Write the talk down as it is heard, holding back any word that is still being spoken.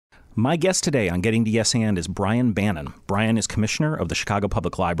My guest today on Getting to Yes And is Brian Bannon. Brian is commissioner of the Chicago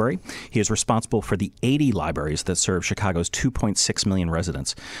Public Library. He is responsible for the 80 libraries that serve Chicago's 2.6 million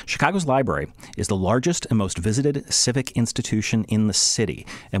residents. Chicago's library is the largest and most visited civic institution in the city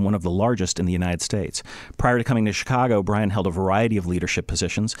and one of the largest in the United States. Prior to coming to Chicago, Brian held a variety of leadership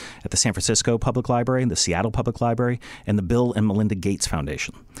positions at the San Francisco Public Library, the Seattle Public Library, and the Bill and Melinda Gates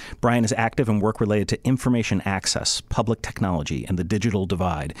Foundation. Brian is active in work related to information access, public technology, and the digital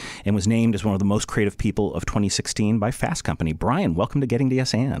divide, and was named as one of the most creative people of 2016 by Fast Company. Brian, welcome to Getting to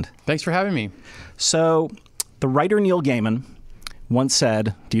Yes And. Thanks for having me. So, the writer Neil Gaiman once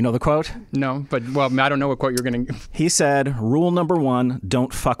said, do you know the quote? No, but, well, I don't know what quote you're going to... He said, rule number one,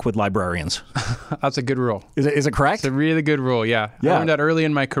 don't fuck with librarians. That's a good rule. Is it correct? It's a really good rule, yeah. I learned that early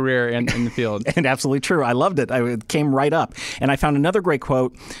in my career in the field. And absolutely true. I loved it. It came right up. And I found another great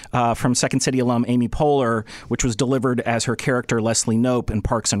quote from Second City alum Amy Poehler, which was delivered as her character Leslie Knope in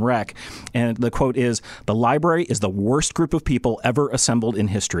Parks and Rec. And the quote is, the library is the worst group of people ever assembled in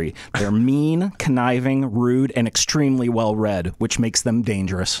history. They're mean, conniving, rude, and extremely well-read, which makes them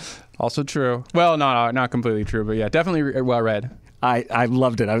dangerous. Also true. Well, no, not completely true, but yeah, definitely well-read. I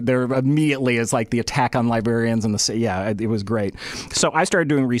loved it. There immediately is like the attack on librarians and it was great. So I started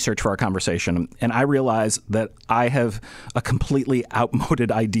doing research for our conversation, and I realized that I have a completely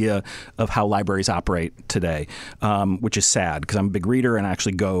outmoded idea of how libraries operate today, which is sad because I'm a big reader and I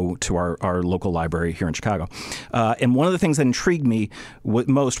actually go to our local library here in Chicago. And one of the things that intrigued me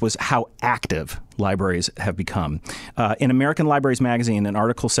most was how active libraries have become. In American Libraries Magazine, an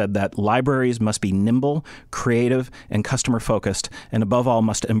article said that libraries must be nimble, creative, and customer-focused, and above all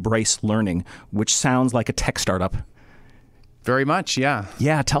must embrace learning, which sounds like a tech startup. Very much, yeah.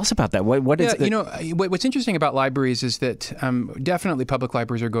 Yeah, tell us about that. What is you know, what's interesting about libraries is that definitely public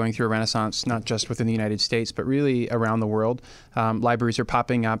libraries are going through a renaissance, not just within the United States, but really around the world. Libraries are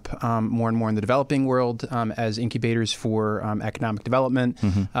popping up more and more in the developing world as incubators for economic development.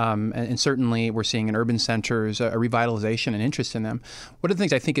 Mm-hmm. And certainly we're seeing in urban centers a revitalization and interest in them. One of the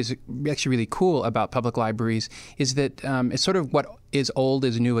things I think is actually really cool about public libraries is that it's sort of what is old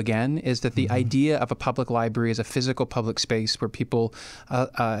is new again, is that the idea of a public library as a physical public space where people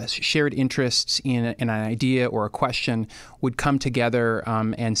shared interests in an idea or a question would come together,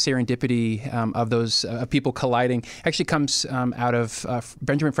 and serendipity of those people colliding actually comes out of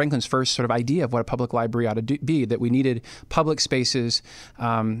Benjamin Franklin's first sort of idea of what a public library ought to be, that we needed public spaces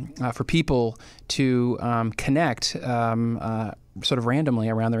for people to connect sort of randomly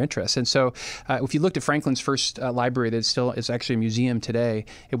around their interests. And so if you looked at Franklin's first library that still is actually a museum today,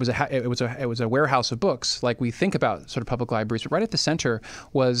 it was a warehouse of books like we think about sort of public libraries. But right at the center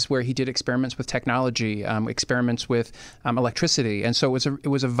was where he did experiments with technology, experiments with electricity. And so it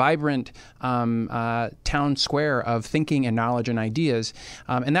was a vibrant town square of thinking and knowledge and ideas.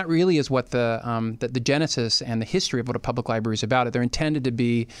 And that really is what the genesis and the history of what a public library is about. They're intended to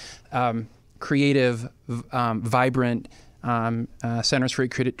be creative, vibrant, centers for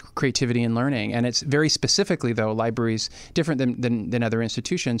creativity and learning. And it's very specifically, though, libraries, different than other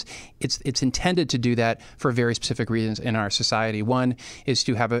institutions, it's intended to do that for very specific reasons in our society. One is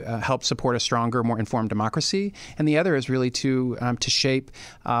to have help support a stronger, more informed democracy, and the other is really to shape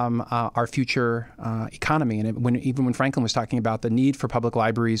our future economy. And even when Franklin was talking about the need for public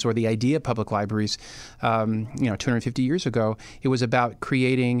libraries or the idea of public libraries, 250 years ago, it was about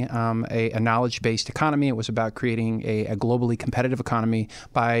creating a knowledge-based economy. It was about creating a globally competitive economy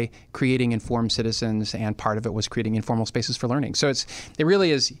by creating informed citizens, and part of it was creating informal spaces for learning. So it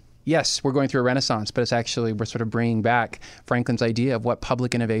really is, yes, we're going through a renaissance, but it's actually, we're sort of bringing back Franklin's idea of what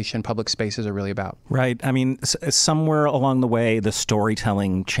public innovation, public spaces are really about. Right. I mean, somewhere along the way, the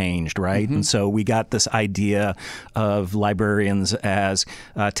storytelling changed, right? Mm-hmm. And so we got this idea of librarians as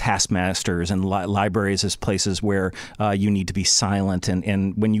taskmasters and libraries as places where you need to be silent.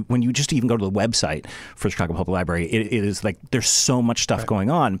 And when you just even go to the website for the Chicago Public Library, it is like there's so much stuff going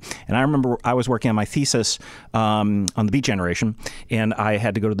on. And I remember I was working on my thesis on the Beat Generation, and I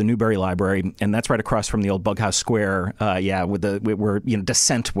had to go to the Newberry Library, and that's right across from the old Bughouse Square, where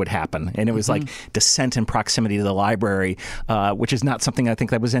dissent would happen, and it was like dissent in proximity to the library, which is not something I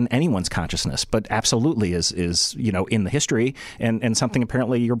think that was in anyone's consciousness, but absolutely is in the history and something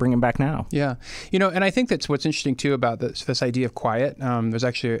apparently you're bringing back now. Yeah, and I think that's what's interesting too about this idea of quiet. There's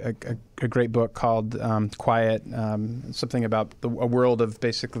actually a great book called Quiet, something about a world of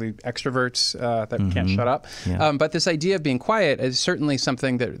basically extroverts that can't shut up. Yeah. But this idea of being quiet is certainly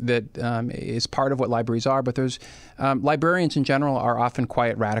something that is part of what libraries are. But there's librarians in general are often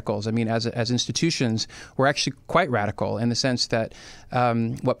quiet radicals. I mean, as institutions, we're actually quite radical in the sense that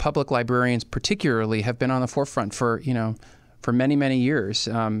what public librarians particularly have been on the forefront for for many, many years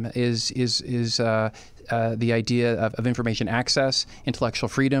is the idea of information access, intellectual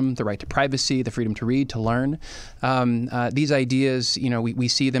freedom, the right to privacy, the freedom to read, to learn. These ideas, we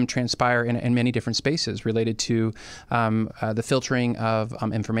see them transpire in many different spaces related to the filtering of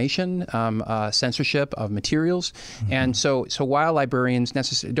information, censorship of materials. Mm-hmm. And so while librarians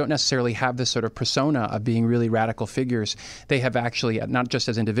don't necessarily have this sort of persona of being really radical figures, they have actually, not just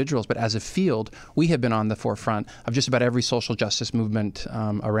as individuals, but as a field, we have been on the forefront of just about every social justice movement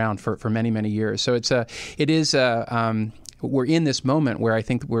around for many, many years. So we're in this moment where I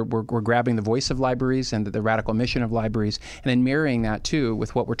think we're grabbing the voice of libraries and the radical mission of libraries, and then marrying that too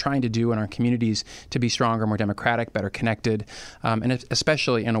with what we're trying to do in our communities to be stronger, more democratic, better connected, and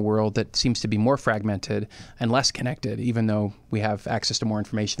especially in a world that seems to be more fragmented and less connected, even though we have access to more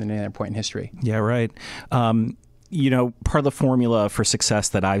information than any other point in history. Yeah, right. Part of the formula for success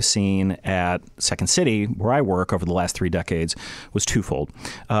that I've seen at Second City, where I work over the last 3 decades, was twofold.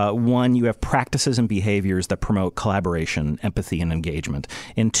 One, you have practices and behaviors that promote collaboration, empathy, and engagement.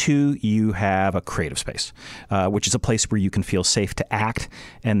 And 2, you have a creative space, which is a place where you can feel safe to act,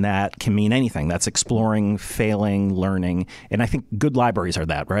 and that can mean anything. That's exploring, failing, learning. And I think good libraries are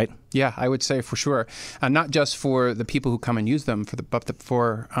that, right? Yeah, I would say for sure. Not just for the people who come and use them, but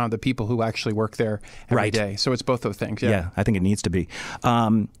for the people who actually work there every day. So it's both those things. Yeah, I think it needs to be.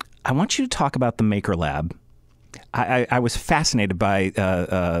 I want you to talk about the Maker Lab. I was fascinated by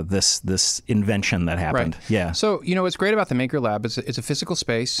this invention that happened. Right. Yeah. So, what's great about the Maker Lab is it's a physical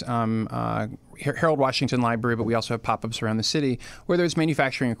space, Harold Washington Library, but we also have pop-ups around the city where there's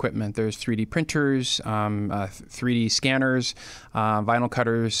manufacturing equipment. There's 3D printers, 3D scanners, vinyl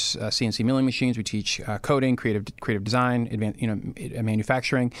cutters, CNC milling machines. We teach coding, creative design,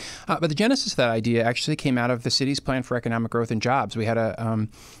 manufacturing. But the genesis of that idea actually came out of the city's plan for economic growth and jobs. We had a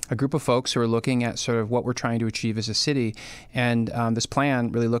group of folks who are looking at sort of what we're trying to achieve as a city, and this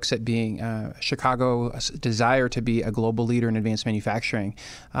plan really looks at being Chicago's desire to be a global leader in advanced manufacturing.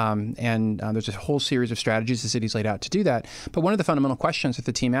 And there's a whole series of strategies the city's laid out to do that. But one of the fundamental questions that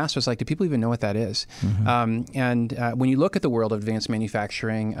the team asked was, do people even know what that is? Mm-hmm. When you look at the world of advanced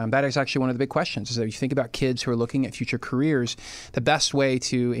manufacturing, that is actually one of the big questions. Is that if you think about kids who are looking at future careers, the best way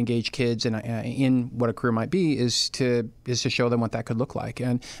to engage kids in what a career might be is to show them what that could look like.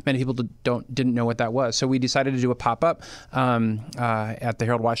 And many people didn't know what that was. So we decided to do a pop-up at the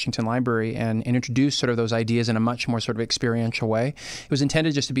Harold Washington Library and introduce sort of those ideas in a much more sort of experiential way. It was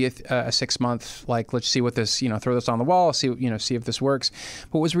intended just to be a 6-month, let's see what this, throw this on the wall, see if this works.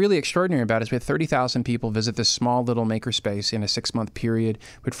 But what was really extraordinary about it is we had 30,000 people visit this small little makerspace in a 6-month period.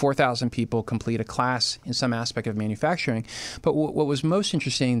 We had 4,000 people complete a class in some aspect of manufacturing. But what was most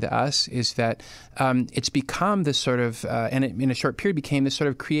interesting to us is that it's become this sort of, and in a short period became this sort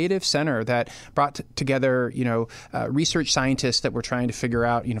of creative center that brought together, research scientists that were trying to figure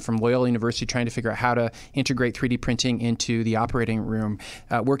out, from Loyola University, trying to figure out how to integrate 3D printing into the operating room,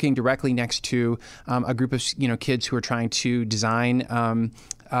 working directly next to a group of kids who are trying to design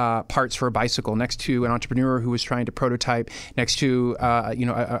parts for a bicycle, next to an entrepreneur who was trying to prototype, next to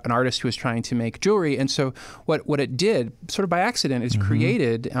an artist who was trying to make jewelry. And so what it did, sort of by accident, is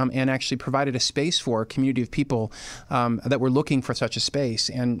created and actually provided a space for a community of people that were looking for such a space.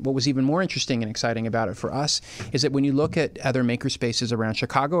 And what was even more interesting and exciting about it for us is that when you look at other maker spaces around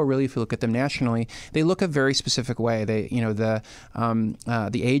Chicago, or really if you look at them nationally, they look a very specific way. They,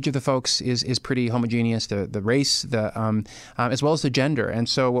 the age of the folks is pretty homogeneous, the race, as well as the gender. And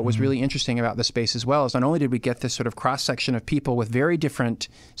so what was really interesting about this space as well is not only did we get this sort of cross-section of people with very different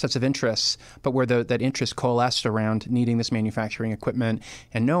sets of interests, but where that interest coalesced around needing this manufacturing equipment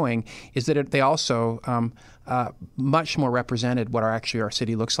and knowing is that they also much more represented what our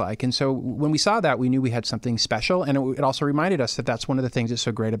city looks like. And so when we saw that, we knew we had something special. And it also reminded us that that's one of the things that's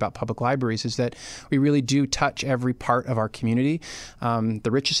so great about public libraries is that we really do touch every part of our community, the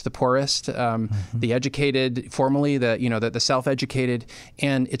richest, the poorest, the educated, formally, the self-educated.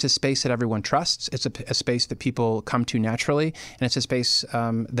 And it's a space that everyone trusts. It's a space that people come to naturally. And it's a space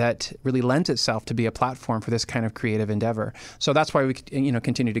that really lends itself to be a platform for this kind of creative endeavor. So that's why we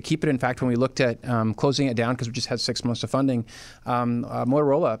continue to keep it. In fact, when we looked at closing it down, because we just had 6 months of funding,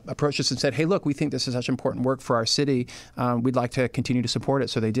 Motorola approached us and said, hey, look, we think this is such important work for our city. We'd like to continue to support it.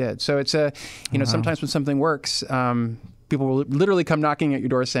 So they did. So it's sometimes when something works, people will literally come knocking at your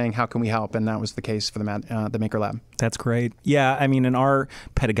door saying, "How can we help?" And that was the case for the Maker Lab. That's great. Yeah, I mean, in our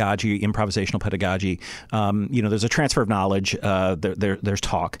pedagogy, improvisational pedagogy, there's a transfer of knowledge. There's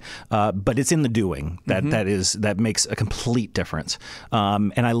talk, but it's in the doing that makes a complete difference.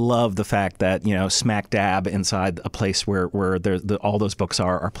 And I love the fact that smack dab inside a place where all those books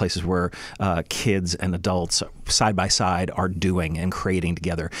are places where kids and adults side by side are doing and creating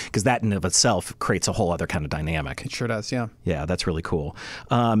together, because that in of itself creates a whole other kind of dynamic. It sure does. Yeah. Yeah, that's really cool.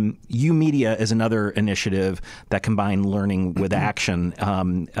 U Media is another initiative that combined learning with action,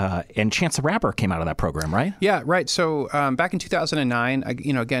 and Chance the Rapper came out of that program, right? Yeah, right. So back in 2009,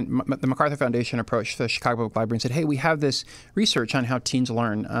 again, the MacArthur Foundation approached the Chicago Public Library and said, "Hey, we have this research on how teens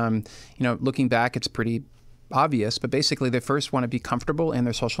learn. Looking back, it's pretty obvious, but basically they first want to be comfortable in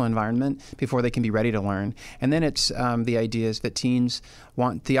their social environment before they can be ready to learn. And then it's the idea is that teens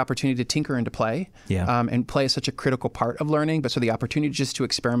want the opportunity to tinker and to play. And play is such a critical part of learning, but so the opportunity just to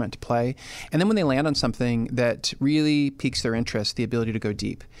experiment, to play. And then when they land on something that really piques their interest, the ability to go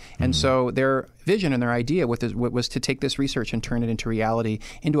deep. And so their vision and their idea was to take this research and turn it into reality,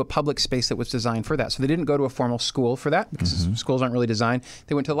 into a public space that was designed for that. So they didn't go to a formal school for that, because schools aren't really designed.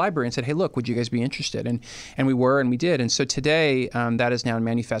 They went to the library and said, "Hey, look, would you guys be interested?" And we were, and we did. And so today, that is now in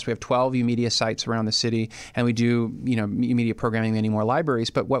manifest. We have 12 U Media sites around the city, and we do, U Media programming in many more libraries.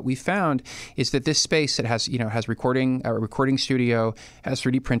 But what we found is that this space, it has, has recording, a recording studio, has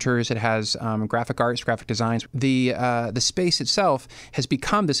 3D printers, it has graphic arts, graphic designs. The space itself has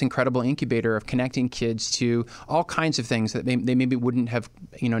become this incredible incubator of connecting kids to all kinds of things that they maybe wouldn't have,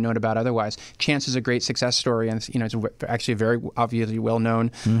 known about otherwise. Chance is a great success story, and it's actually very obviously well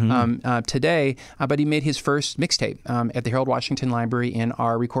known today. But he made his first mixtape at the Harold Washington Library in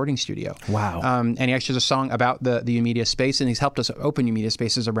our recording studio. Wow. And he actually has a song about the U Media space, and he's helped us open U Media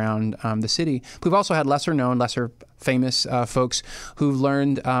spaces around the city. We've also had lesser known, lesser famous folks who've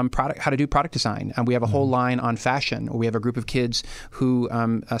learned how to do product design. We have a whole line on fashion. We have a group of kids who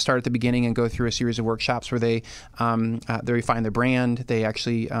start at the beginning and go through a series of workshops where they refine their brand. They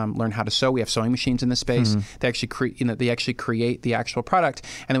actually learn how to sew. We have sewing machines in the space. They actually create the actual product,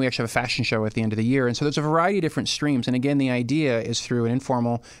 and then we actually have a fashion show at the end of the year. And so there's a variety of different streams. And again, the idea is through an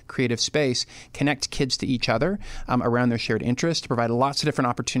informal creative space, connect kids to each other around their shared interests, to provide lots of different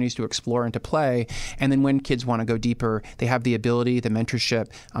opportunities to explore and to play. And then when kids want to go deeper, they have the ability, the mentorship,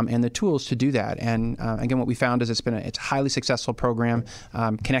 and the tools to do that. And again, what we found is it's a highly successful program,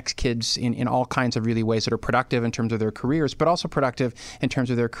 connects kids in all kinds of really ways that are productive in terms of their careers, but also productive in terms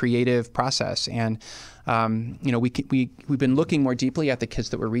of their creative process. And we've been looking more deeply at the kids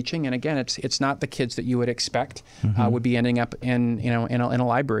that we're reaching, and again, it's not the kids that you would expect would be ending up in a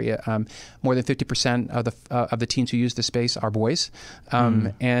library. More than 50% of the teens who use the space are boys,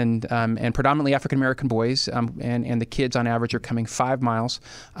 and predominantly African American boys, and the kids on average are coming 5 miles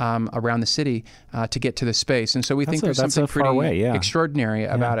around the city to get to the space. And so we think there's something pretty extraordinary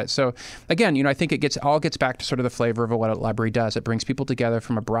about it. So again, I think it all gets back to sort of the flavor of what a library does. It brings people together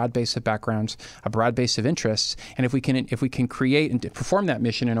from a broad base of backgrounds, a broad base of interests, and if we can create and perform that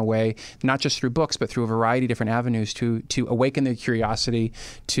mission in a way, not just through books, but through a variety of different avenues to awaken their curiosity,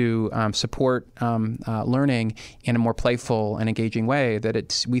 to support learning in a more playful and engaging way,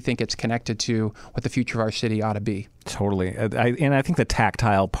 that we think it's connected to what the future of our city ought to be. Totally. And I think the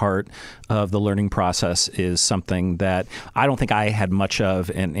tactile part of the learning process is something that I don't think I had much of,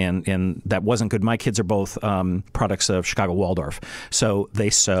 and that wasn't good. My kids are both products of Chicago Waldorf. So they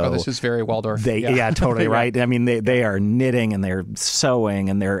sew. Oh, this is very Waldorf. Yeah, totally, right? I mean, they are knitting and they're sewing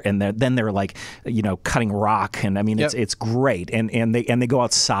and then they're like, cutting rock. And I mean, it's great. And they go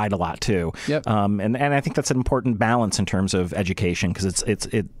outside a lot too. Yep. And I think that's an important balance in terms of education, because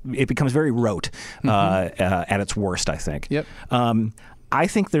it becomes very rote at its worst, I think. Yep. I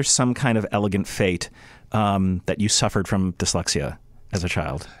think there's some kind of elegant fate that you suffered from dyslexia as a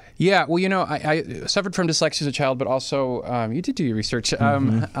child. Yeah, well, I suffered from dyslexia as a child, but also you did do your research.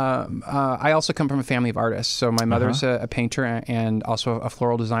 I also come from a family of artists. So my mother's a painter and also a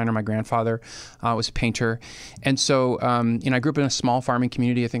floral designer. My grandfather was a painter. And so, I grew up in a small farming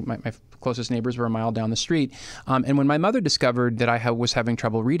community. I think my closest neighbors were a mile down the street. And when my mother discovered that I was having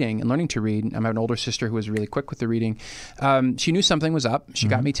trouble reading and learning to read, I have an older sister who was really quick with the reading, she knew something was up. She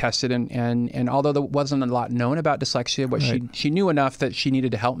got me tested, and although there wasn't a lot known about dyslexia, but she knew enough that she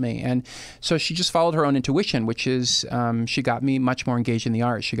needed to help me. And so she just followed her own intuition, which is she got me much more engaged in the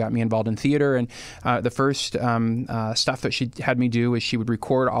arts. She got me involved in theater, and the first stuff that she had me do is she would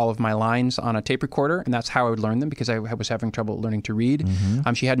record all of my lines on a tape recorder, and that's how I would learn them, because I was having trouble learning to read.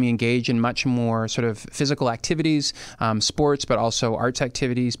 She had me engage in much more sort of physical activities, sports, but also arts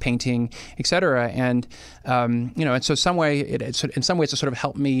activities, painting, etc. And and so in some ways it sort of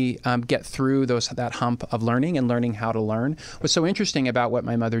helped me get through that hump of learning and learning how to learn. What's so interesting about what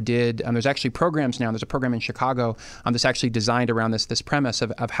my mother did, there's actually programs now. There's a program in Chicago that's actually designed around this premise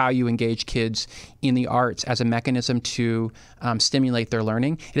of how you engage kids in the arts as a mechanism to stimulate their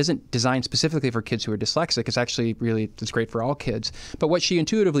learning. It isn't designed specifically for kids who are dyslexic. It's great for all kids. But what she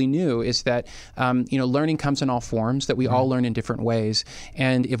intuitively knew is that learning comes in all forms, that we all learn in different ways.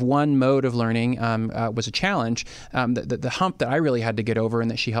 And if one mode of learning was a challenge, the hump that I really had to get over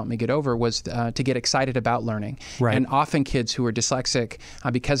and that she helped me get over was to get excited about learning. Right. And often kids who are dyslexic,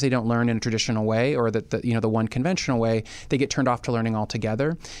 because they don't learn in a traditional way or the one conventional way, they get turned off to learning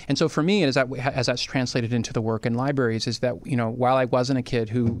altogether. And so for me, as that's translated into the work in libraries, is that while I wasn't a kid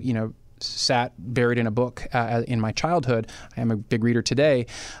who sat buried in a book in my childhood, I am a big reader today.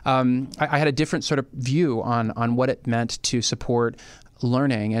 I had a different sort of view on what it meant to support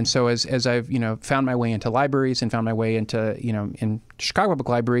learning. And so as I've found my way into libraries and found my way into in Chicago Public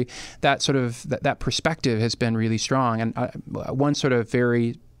Library, that sort of that perspective has been really strong. And one sort of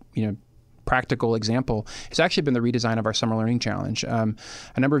very practical example has actually been the redesign of our Summer Learning Challenge. A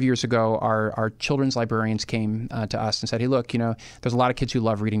number of years ago, our children's librarians came to us and said, hey, look, there's a lot of kids who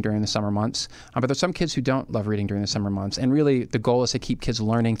love reading during the summer months, but there's some kids who don't love reading during the summer months. And really, the goal is to keep kids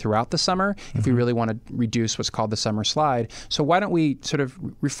learning throughout the summer if we really want to reduce what's called the summer slide. So why don't we sort of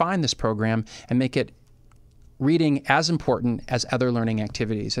refine this program and make it reading as important as other learning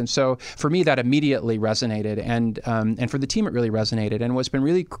activities. And so for me, that immediately resonated, and for the team, it really resonated. And what's been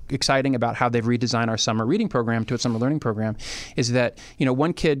really exciting about how they've redesigned our summer reading program to a summer learning program is that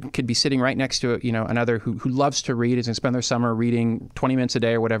one kid could be sitting right next to another who loves to read, is going to spend their summer reading 20 minutes a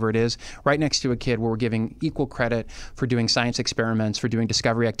day or whatever it is, right next to a kid where we're giving equal credit for doing science experiments, for doing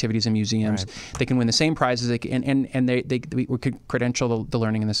discovery activities in museums. Right. They can win the same prizes, we could credential the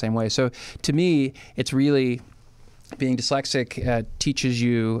learning in the same way. So to me, it's really being dyslexic teaches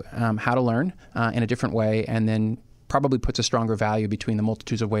you how to learn in a different way, and then probably puts a stronger value between the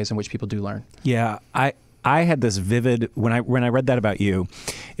multitudes of ways in which people do learn. Yeah, I had this vivid, when I read that about you,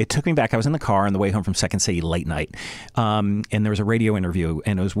 it took me back. I was in the car on the way home from Second City late night, and there was a radio interview,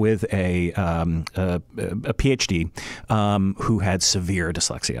 and it was with a PhD who had severe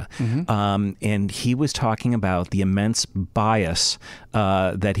dyslexia. Mm-hmm. And he was talking about the immense bias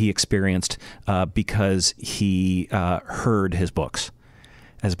that he experienced because he heard his books,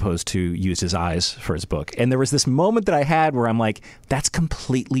 as opposed to use his eyes for his book. And there was this moment that I had where I'm like, that's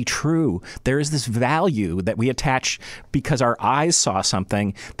completely true. There is this value that we attach because our eyes saw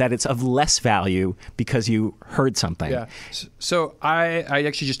something, that it's of less value because you heard something. Yeah. So I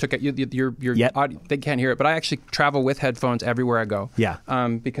actually just took it. Your audio, they can't hear it, but I actually travel with headphones everywhere I go. Yeah.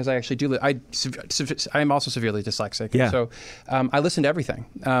 Because I actually do. I am also severely dyslexic. Yeah. So I listen to everything.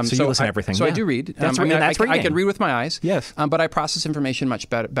 So you listen to everything. So yeah. I do read. That's I can read with my eyes. Yes. But I process information much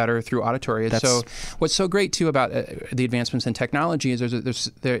better through auditory. So what's so great too about the advancements in technology is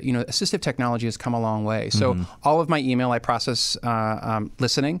assistive technology has come a long way. So all of my email I process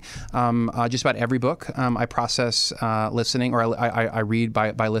listening. Just about every book I process listening, or I read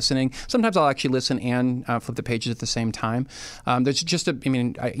by listening. Sometimes I'll actually listen and flip the pages at the same time. There's just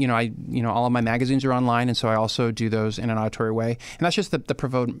all of my magazines are online, and so I also do those in an auditory way. And that's just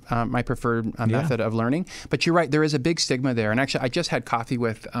my preferred method of learning. But you're right, there is a big stigma there. And actually, I just had coffee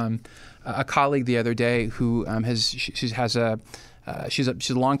with a colleague the other day who she's a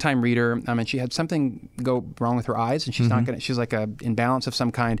longtime reader, and she had something go wrong with her eyes, and she's like a imbalance of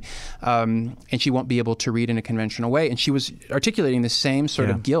some kind, and she won't be able to read in a conventional way. And she was articulating the same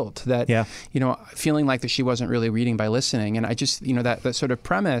sort of guilt that feeling like that she wasn't really reading by listening. And I just that sort of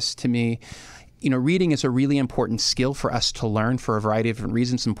premise to me. Reading is a really important skill for us to learn for a variety of different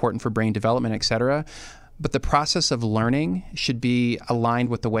reasons. It's important for brain development, et cetera. But the process of learning should be aligned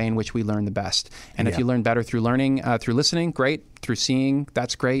with the way in which we learn the best. And if you learn better through learning, through listening, great. Through seeing,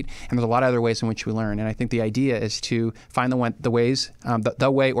 that's great. And there's a lot of other ways in which we learn. And I think the idea is to find the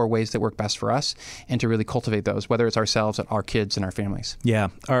way or ways that work best for us, and to really cultivate those, whether it's ourselves, our kids, and our families. Yeah,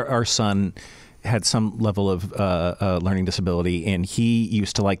 our son had some level of learning disability, and he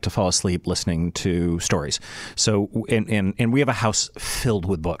used to like to fall asleep listening to stories. So, and we have a house filled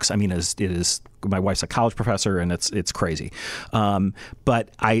with books. I mean, it is. My wife's a college professor, and it's crazy. But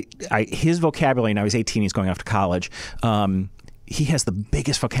his vocabulary. Now he's 18. He's going off to college. He has the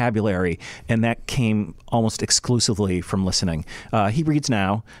biggest vocabulary, and that came almost exclusively from listening. He reads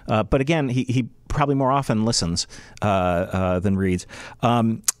now, but again, he probably more often listens than reads.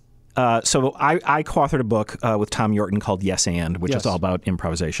 So I co-authored a book with Tom Yorton called Yes and, which is all about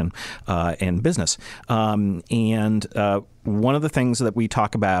improvisation and business. And one of the things that we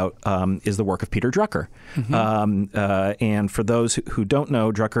talk about is the work of Peter Drucker. And for those who don't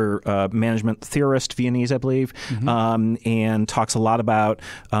know, Drucker, management theorist, Viennese, I believe, and talks a lot about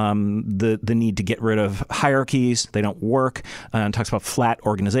the need to get rid of hierarchies. They don't work, and talks about flat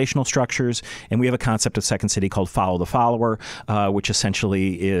organizational structures. And we have a concept at Second City called follow the follower, which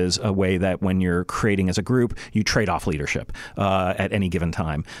essentially is a way that when you're creating as a group, you trade off leadership at any given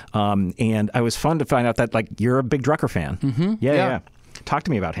time. And it was fun to find out that you're a big Drucker fan. Yeah. Talk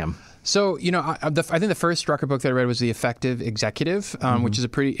to me about him. So, I think the first Drucker book that I read was The Effective Executive, which is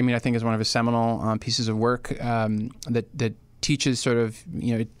I think is one of his seminal pieces of work that teaches sort of,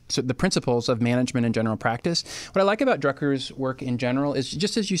 the principles of management and general practice. What I like about Drucker's work in general is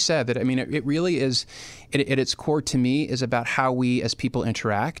just as you said, that it really is, at its core to me, is about how we as people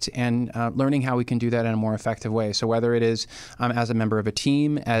interact and learning how we can do that in a more effective way. So whether it is as a member of a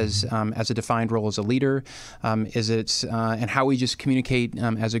team, as a defined role as a leader, and how we just communicate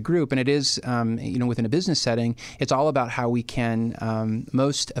as a group. And it is, within a business setting, it's all about how we can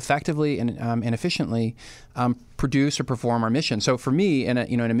most effectively and efficiently produce or perform our mission. So for me, in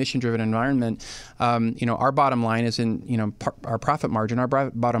a mission-driven environment, our bottom line is our profit margin. Our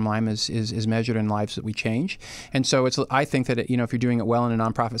bottom line is measured in lives that we change. And so I think that if you're doing it well in a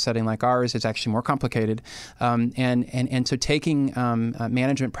nonprofit setting like ours, it's actually more complicated. And so taking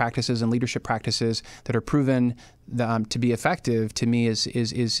management practices and leadership practices that are proven to be effective, to me, is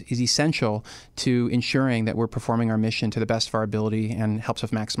essential to ensuring that we're performing our mission to the best of our ability and helps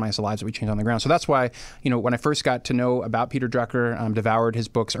us maximize the lives that we change on the ground. So that's why, when I first got to know about Peter Drucker, devoured his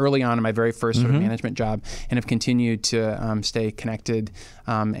books early on in my very first sort of management job, and have continued to stay connected.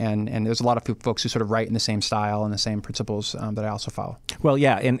 And there's a lot of folks who sort of write in the same style and the same principles that I also follow. Well,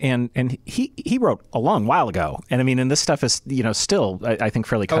 yeah, and he wrote a long while ago, and this stuff is still I think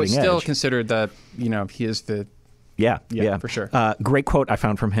fairly cutting edge. He's still considered he is the. Yeah, for sure. Great quote I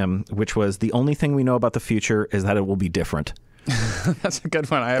found from him, which was, "The only thing we know about the future is that it will be different." That's a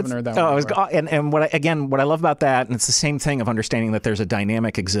good one. I haven't heard that one. And what I love about that, and it's the same thing of understanding that there's a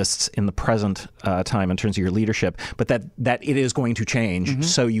dynamic exists in the present time in terms of your leadership, but that it is going to change.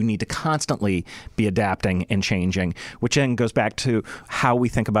 So you need to constantly be adapting and changing, which then goes back to how we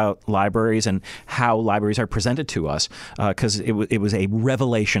think about libraries and how libraries are presented to us. Because it was a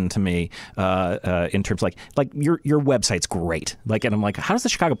revelation to me in terms like your website's great. And I'm like, how does the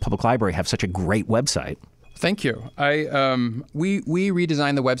Chicago Public Library have such a great website? Thank you. We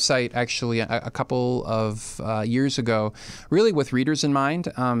redesigned the website actually a couple of years ago, really with readers in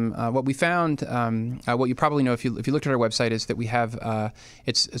mind. What we found, what you probably know if you looked at our website, is that we have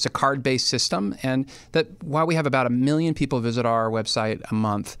it's a card-based system, and that while we have about 1 million people visit our website a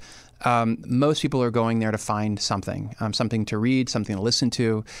month, most people are going there to find something to read, something to listen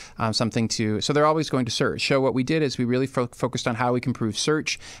to, so they're always going to search. So what we did is we really focused on how we can improve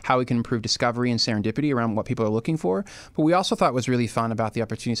search, how we can improve discovery and serendipity around what people are looking for. But we also thought was really fun about the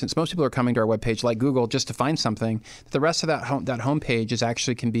opportunity, since most people are coming to our webpage like Google just to find something, the rest of that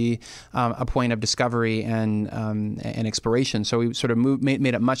homepage can be a point of discovery and exploration. So we sort of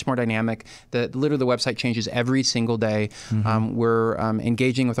made it much more dynamic. Literally the website changes every single day. We're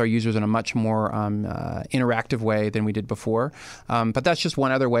engaging with our users in a much more interactive way than we did before. But that's just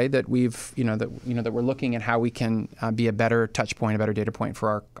one other way that that we're looking at how we can be a better touch point, a better data point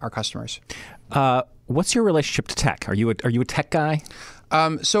for our customers. What's your relationship to tech? Are you a tech guy?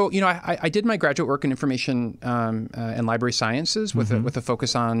 I did my graduate work in information and library sciences with a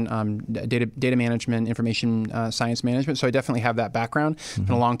focus on data management, information science management. So I definitely have that background. It's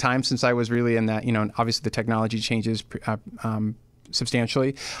been a long time since I was really in that. Obviously the technology changes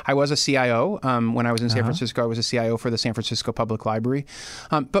substantially. I was a CIO when I was in San Francisco. I was a CIO for the San Francisco Public Library.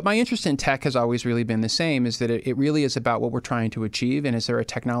 But my interest in tech has always really been the same, is that it really is about what we're trying to achieve, and is there a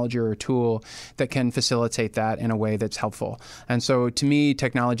technology or a tool that can facilitate that in a way that's helpful. And so to me,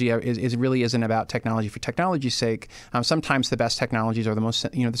 technology really isn't about technology for technology's sake. Sometimes the best technologies are the most,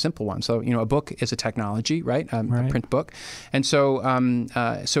 the simple ones. So, a book is a technology, right? A print book. And so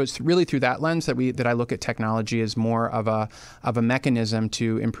so it's really through that lens that I look at technology as more of a mechanism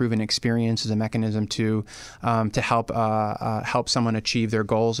to improve an experience, as a mechanism to help someone achieve their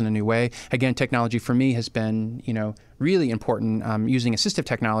goals in a new way. Again, technology for me has been, really important, using assistive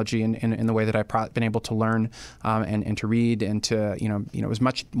technology in the way that I've been able to learn and to read, and to, it was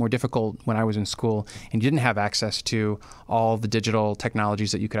much more difficult when I was in school and you didn't have access to all the digital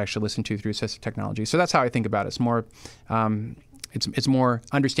technologies that you could actually listen to through assistive technology. So that's how I think about it. It's more It's more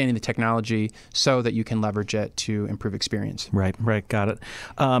understanding the technology so that you can leverage it to improve experience. Right, got it.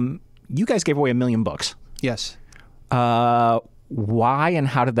 You guys gave away 1 million books. Yes. Why and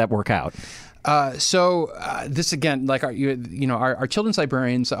how did that work out? This again, like our children's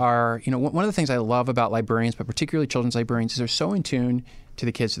librarians are, one of the things I love about librarians, but particularly children's librarians, is they're so in tune to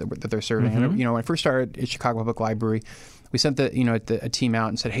the kids that they're serving. And, when I first started at Chicago Public Library, we sent a team out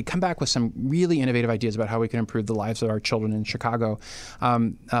and said, hey, come back with some really innovative ideas about how we can improve the lives of our children in Chicago.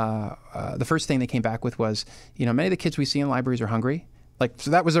 The first thing they came back with was, many of the kids we see in libraries are hungry.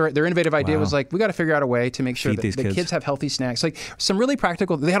 So that was their innovative idea. Was we got to figure out a way to make sure that the kids have healthy snacks. Like some really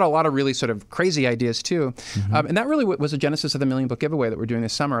practical. They had a lot of really sort of crazy ideas too, and that really was the genesis of the 1 million book giveaway that we're doing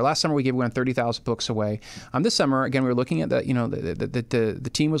this summer. Last summer we gave away 30,000 books away. This summer again we were looking at the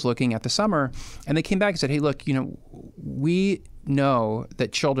team was looking at the summer, and they came back and said, hey, look, we know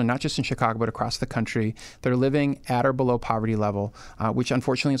that children, not just in Chicago but across the country, that are living at or below poverty level, which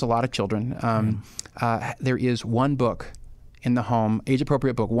unfortunately is a lot of children. There is one book in the home,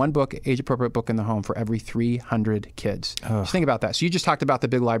 age-appropriate book, age-appropriate book in the home for every 300 kids. Just think about that. So you just talked about the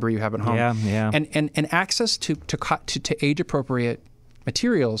big library you have at home. Yeah. And access to age-appropriate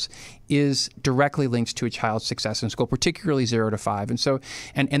materials is directly linked to a child's success in school, particularly 0 to 5. And so,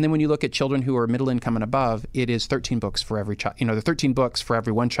 and then when you look at children who are middle income and above, it is 13 books for every child. There are 13 books for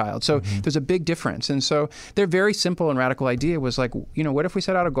every one child. So there's a big difference. And so their very simple and radical idea was what if we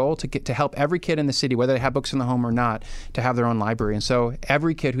set out a goal to help every kid in the city, whether they have books in the home or not, to have their own library. And so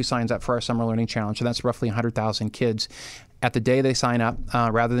every kid who signs up for our Summer Learning Challenge, and that's roughly 100,000 kids, at the day they sign up,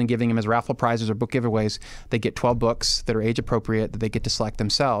 rather than giving them as raffle prizes or book giveaways, they get 12 books that are age appropriate that they get to select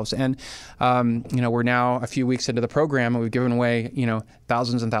themselves. And we're now a few weeks into the program, and we've given away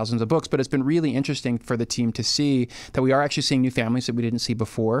thousands and thousands of books. But it's been really interesting for the team to see that we are actually seeing new families that we didn't see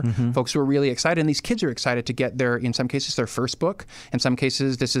before. Folks who are really excited, and these kids are excited to get in some cases, their first book. In some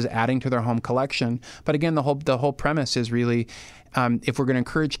cases, this is adding to their home collection. But again, the whole premise is really, if we're going to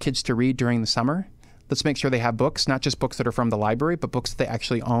encourage kids to read during the summer, let's make sure they have books, not just books that are from the library, but books that they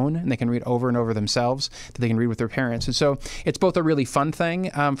actually own and they can read over and over themselves, that they can read with their parents. And so it's both a really fun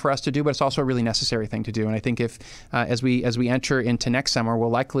thing for us to do, but it's also a really necessary thing to do. And I think if, as we enter into next summer, we'll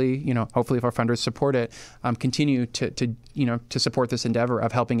likely, hopefully if our funders support it, continue to support this endeavor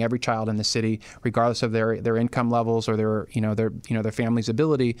of helping every child in the city, regardless of their income levels or their family's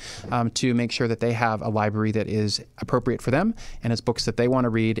ability, to make sure that they have a library that is appropriate for them and has books that they want to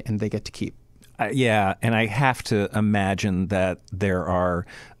read and they get to keep. Yeah, and I have to imagine that there are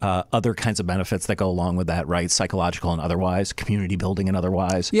other kinds of benefits that go along with that, right? Psychological and otherwise, community building and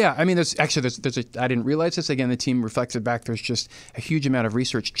otherwise. Yeah, I mean, there's I didn't realize this. Again, the team reflected back. There's just a huge amount of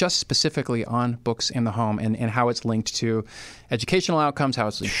research just specifically on books in the home and how it's linked to educational outcomes, how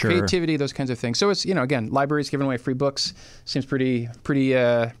it's linked to creativity, those kinds of things. So it's, again, libraries giving away free books seems pretty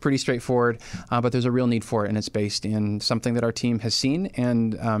straightforward, but there's a real need for it, and it's based in something that our team has seen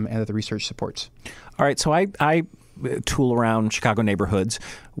and that the research supports. All right, so I tool around Chicago neighborhoods.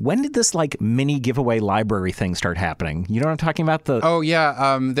 When did this mini giveaway library thing start happening? You know what I'm talking about? They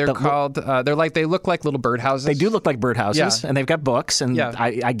look like little birdhouses. They do look like birdhouses, and they've got books. And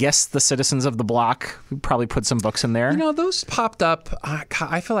I guess the citizens of the block probably put some books in there. Those popped up.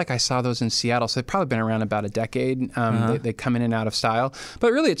 I feel like I saw those in Seattle, so they've probably been around about a decade. They come in and out of style,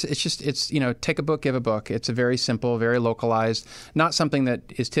 but really, it's just take a book, give a book. It's a very simple, very localized, not something that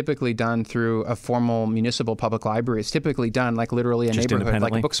is typically done through a formal municipal public library. It's typically done literally a neighborhood,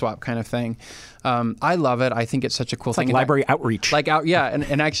 like a book swap kind of thing. I love it. I think it's such a cool thing. Like library outreach.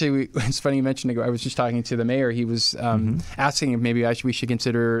 And actually, it's funny you mentioned it. I was just talking to the mayor. He was asking if maybe we should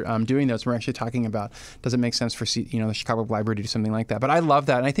consider doing those. We're actually talking about, does it make sense for the Chicago Library to do something like that? But I love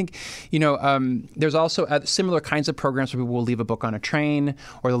that. And I think, there's also similar kinds of programs where people will leave a book on a train,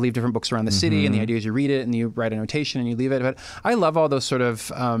 or they'll leave different books around the city, and the idea is you read it and you write a notation and you leave it. But I love all those sort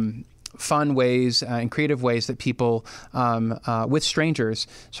of fun ways and creative ways that people with strangers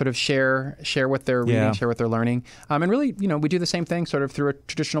sort of share what they're reading, share what they're learning, and really, we do the same thing sort of through a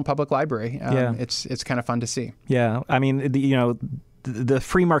traditional public library. It's kind of fun to see. Yeah, I mean, the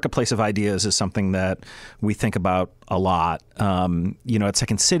free marketplace of ideas is something that we think about a lot. At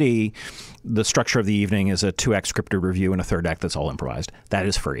Second City, the structure of the evening is a 2-act scripted review and a 3rd act that's all improvised. That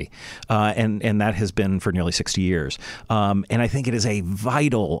is free. And that has been for nearly 60 years. And I think it is a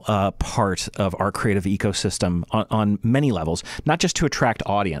vital part of our creative ecosystem on many levels, not just to attract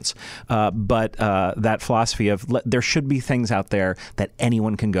audience, but that philosophy of there should be things out there that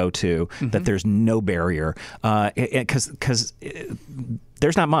anyone can go to, that there's no barrier, because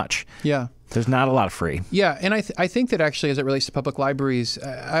there's not much. Yeah. There's not a lot of free. Yeah, and I think that actually, as it relates to public libraries,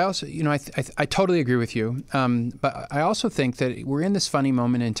 I also, I totally agree with you. But I also think that we're in this funny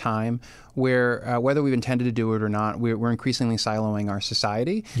moment in time where whether we've intended to do it or not, we're increasingly siloing our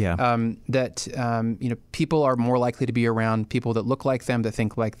society. Yeah. People are more likely to be around people that look like them, that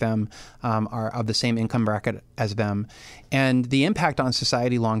think like them, are of the same income bracket as them. And the impact on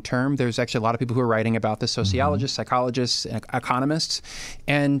society long term, there's actually a lot of people who are writing about this, sociologists, psychologists, economists.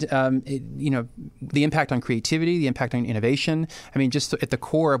 And, the impact on creativity, the impact on innovation. I mean, just at the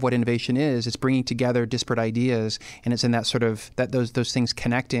core of what innovation is, it's bringing together disparate ideas, and it's in that sort of, those things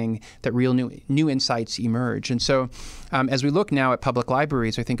connecting that real new insights emerge. And so as we look now at public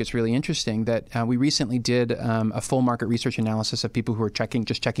libraries, I think it's really interesting that we recently did a full market research analysis of people who were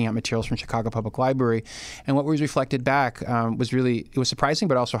just checking out materials from Chicago Public Library. And what was reflected back it was surprising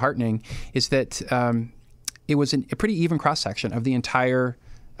but also heartening, is that it was a pretty even cross-section of the entire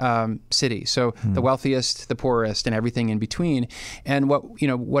city. So the wealthiest, the poorest, and everything in between. And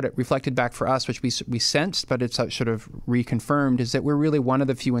what it reflected back for us, which we sensed, but it's sort of reconfirmed, is that we're really one of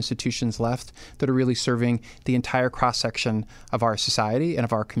the few institutions left that are really serving the entire cross-section of our society and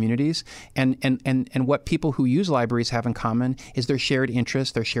of our communities. And what people who use libraries have in common is their shared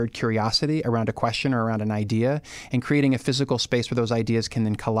interest, their shared curiosity around a question or around an idea, and creating a physical space where those ideas can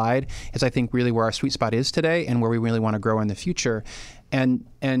then collide is, I think, really where our sweet spot is today and where we really want to grow in the future. And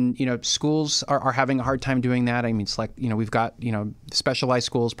schools are having a hard time doing that. I mean, we've got, specialized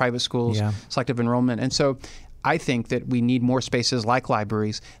schools, private schools, selective enrollment. And so I think that we need more spaces like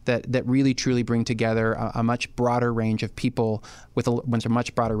libraries that really truly bring together a much broader range of people with a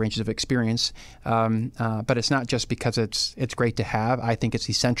much broader ranges of experience. But it's not just because it's great to have. I think it's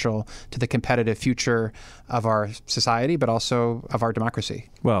essential to the competitive future of our society, but also of our democracy.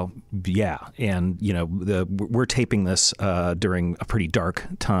 Well, yeah, and we're taping this during a pretty dark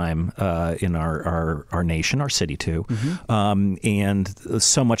time in our nation, our city too, and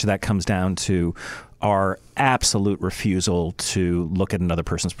so much of that comes down to our absolute refusal to look at another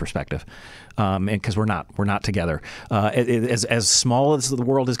person's perspective, and because we're not together. As small as the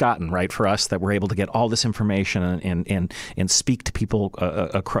world has gotten, right, for us, that we're able to get all this information and speak to people,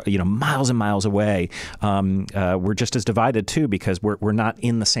 miles and miles away. We're just as divided too, because we're not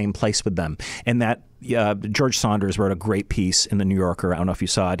in the same place with them, and that. George Saunders wrote a great piece in the New Yorker. I don't know if you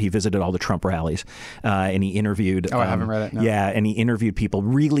saw it. He visited all the Trump rallies, and he interviewed. I haven't read it. No. Yeah, and he interviewed people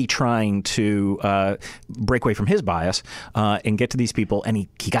really trying to break away from his bias and get to these people. And he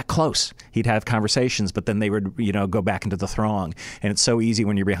got close. He'd have conversations, but then they would go back into the throng. And it's so easy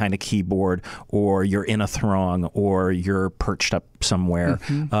when you're behind a keyboard, or you're in a throng, or you're perched up somewhere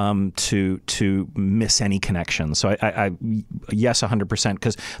to miss any connection. So I yes, 100%,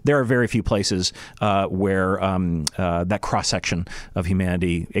 because there are very few places where that cross-section of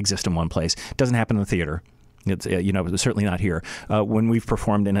humanity exists in one place. It doesn't happen in the theater. It's certainly not here. When we've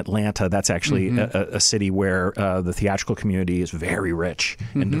performed in Atlanta, that's actually a city where the theatrical community is very rich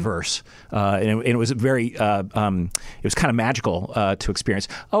and diverse, and it was very it was kind of magical to experience.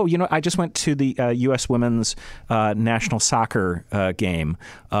 Oh, I just went to the U.S. women's national soccer game,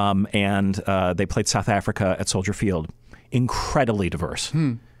 and they played South Africa at Soldier Field. Incredibly diverse.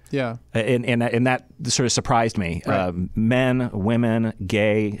 Yeah, and that sort of surprised me. Right. Men, women,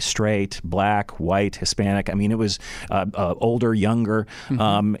 gay, straight, black, white, Hispanic. I mean, it was older, younger,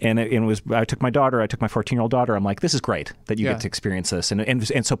 and it was. I took my 14-year-old daughter. I'm like, this is great that you get to experience this,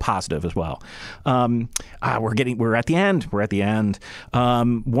 and so positive as well. We're at the end. We're at the end.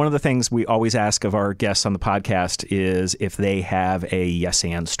 One of the things we always ask of our guests on the podcast is if they have a yes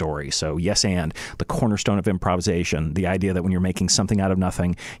and story. So yes and, the cornerstone of improvisation, the idea that when you're making something out of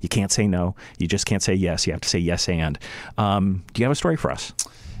nothing, you can't say no. You just can't say yes. You have to say yes and. Do you have a story for us?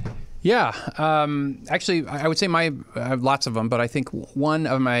 Yeah. Actually, I would say I have lots of them, but I think one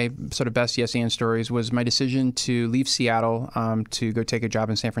of my sort of best yes and stories was my decision to leave Seattle to go take a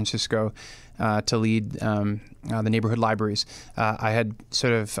job in San Francisco to lead the neighborhood libraries. I'm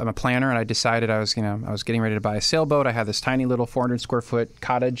a planner, and I decided I was getting ready to buy a sailboat. I had this tiny little 400 square foot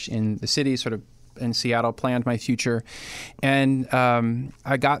cottage in the city, sort of in Seattle, planned my future. And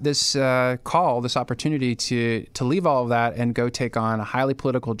I got this this opportunity to leave all of that and go take on a highly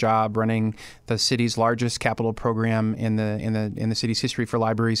political job running the city's largest capital program in the city's history for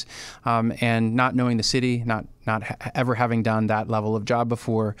libraries, and not knowing the city, not ever having done that level of job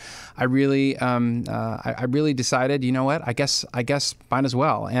before, I really decided, you know what, I guess might as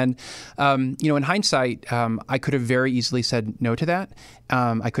well. And in hindsight, I could have very easily said no to that.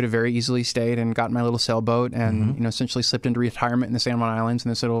 I could have very easily stayed and gotten my little sailboat and essentially slipped into retirement in the San Juan Islands in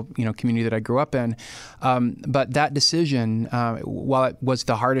this little community that I grew up in. But that decision, while it was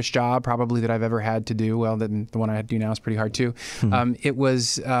the hardest job probably that I've ever had to do, well, the one I do now is pretty hard too. It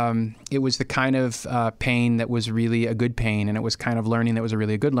was the kind of pain that was really a good pain, and it was kind of learning that was a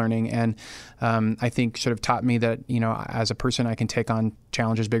really good learning. And I think sort of taught me that as a person I can take on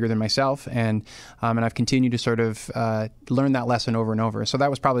challenges bigger than myself, and I've continued to sort of learn that lesson over and over. So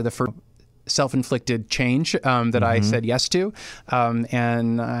that was probably the first self-inflicted change that I said yes to,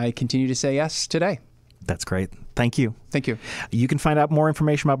 and I continue to say yes today. That's great. Thank you. Thank you. You can find out more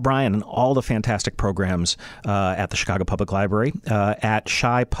information about Brian and all the fantastic programs at the Chicago Public Library at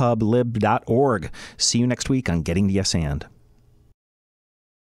shypublib.org. See you next week on Getting to Yes And.